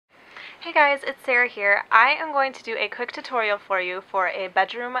Hey guys, it's Sarah here. I am going to do a quick tutorial for you for a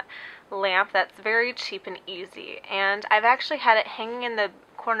bedroom lamp that's very cheap and easy. And I've actually had it hanging in the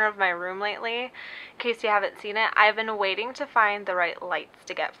corner of my room lately. In case you haven't seen it, I've been waiting to find the right lights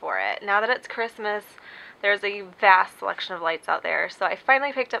to get for it. Now that it's Christmas, there's a vast selection of lights out there. So I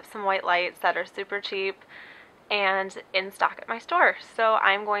finally picked up some white lights that are super cheap and in stock at my store. So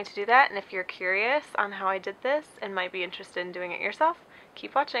I'm going to do that, and if you're curious on how I did this and might be interested in doing it yourself,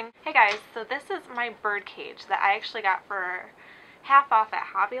 keep watching. Hey guys, so this is my Birdcage that I actually got for half off at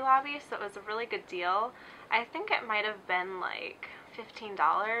Hobby Lobby, so it was a really good deal. I think it might have been like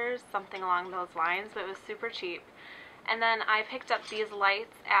 $15, something along those lines, but it was super cheap. And then I picked up these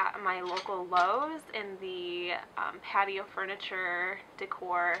lights at my local Lowe's in the patio furniture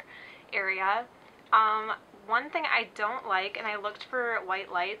decor area. One thing I don't like, and I looked for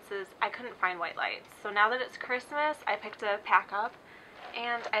white lights, is I couldn't find white lights. So now that it's Christmas, I picked a pack up,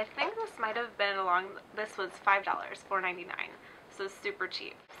 and I think this might have been this was $5, $4.99, so it's super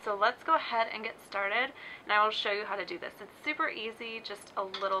cheap. So let's go ahead and get started, and I will show you how to do this. It's super easy, just a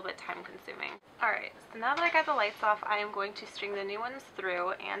little bit time consuming. Alright, so now that I got the lights off, I am going to string the new ones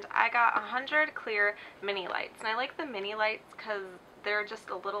through, and I got 100 clear mini lights. And I like the mini lights because they're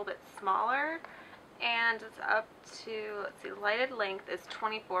just a little bit smaller, and it's up to, let's see, lighted length is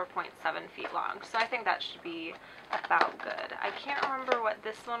 24.7 feet long, so I think that should be about good. I can't remember what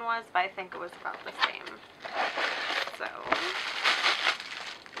this one was, but I think it was about the same. So,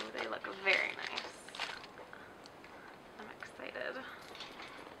 ooh, they look very nice. I'm excited.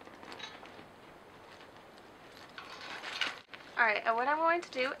 Alright, and what I'm going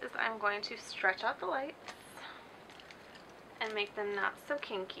to do is I'm going to stretch out the lights and make them not so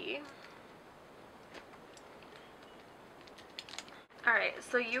kinky. Alright,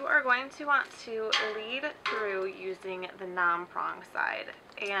 so you are going to want to lead through using the non-prong side,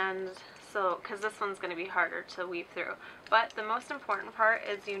 and so, because this one's going to be harder to weave through, but the most important part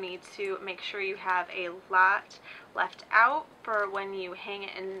is you need to make sure you have a lot left out for when you hang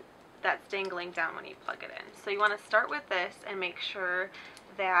it in, that's dangling down when you plug it in. So you want to start with this and make sure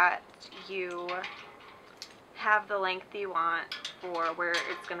that you have the length you want for where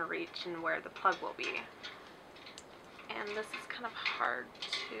it's going to reach and where the plug will be. And this is kind of hard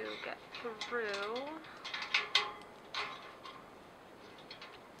to get through.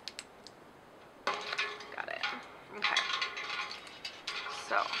 Got it. Okay.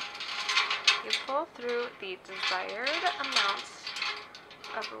 So, you pull through the desired amount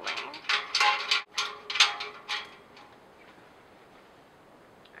of length.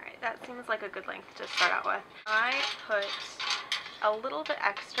 Alright, that seems like a good length to start out with. I put a little bit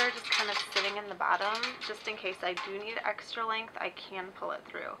extra just kind of sitting in the bottom, just in case I do need extra length, I can pull it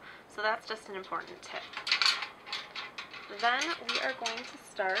through. So that's just an important tip. Then we are going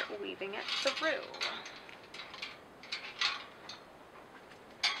to start weaving it through.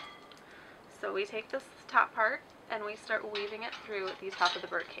 So we take this top part and we start weaving it through the top of the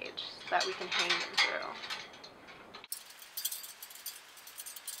birdcage so that we can hang them through.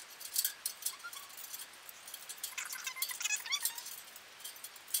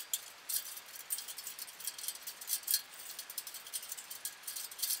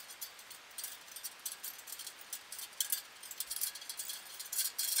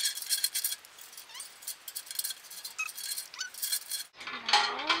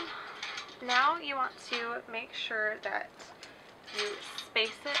 Now you want to make sure that you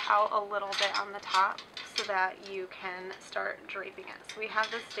space it out a little bit on the top so that you can start draping it. So we have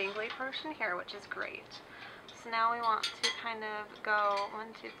this dangly portion here, which is great. So now we want to kind of go 1,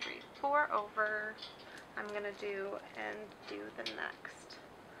 2, 3, 4 over. I'm going to do the next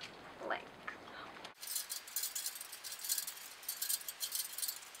length.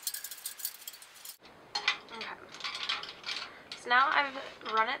 So now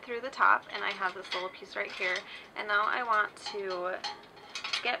I've run it through the top, and I have this little piece right here, and now I want to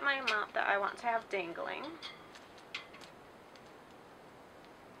get my amount that I want to have dangling.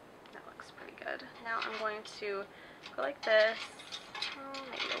 That looks pretty good. Now I'm going to go like this,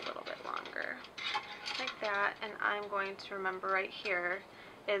 maybe a little bit longer, like that, and I'm going to remember right here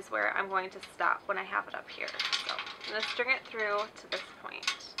is where I'm going to stop when I have it up here. So I'm going to string it through to this point.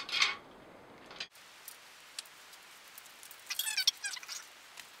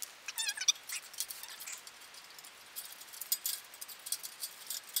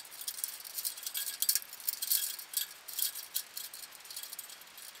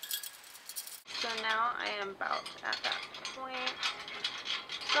 So now I am about at that point.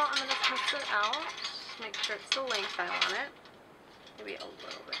 So I'm going to twist it out, make sure it's the length I want it. Maybe a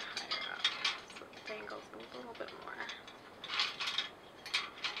little bit higher up so it dangles a little bit more.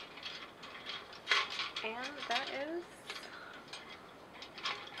 And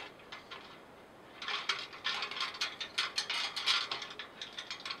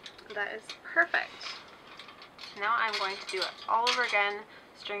that is perfect. Now I'm going to do it all over again,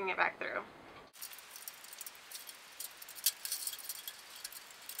 stringing it back through.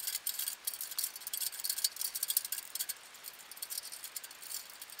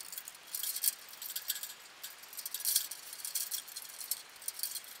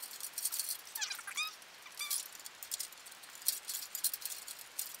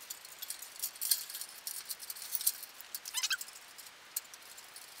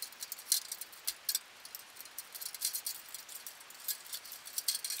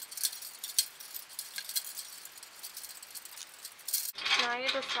 Now you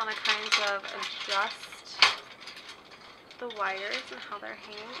just want to kind of adjust the wires and how they're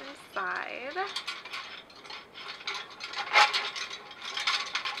hanging inside.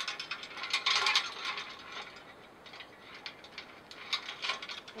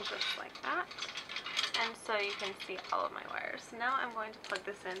 Just like that. And so you can see all of my wires. Now I'm going to plug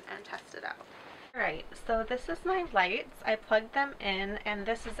this in and test it out. Alright, so this is my lights. I plugged them in, and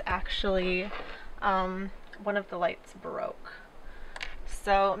this is actually one of the lights broke.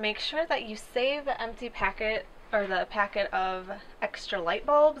 So make sure that you save the empty packet or the packet of extra light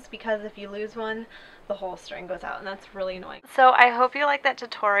bulbs, because if you lose one, the whole string goes out, and that's really annoying. So I hope you like that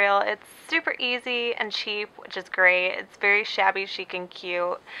tutorial. It's super easy and cheap, which is great. It's very shabby chic and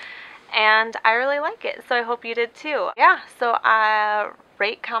cute, and I really like it, so I hope you did too. Yeah, so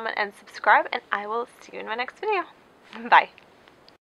rate, comment, and subscribe, and I will see you in my next video. Bye.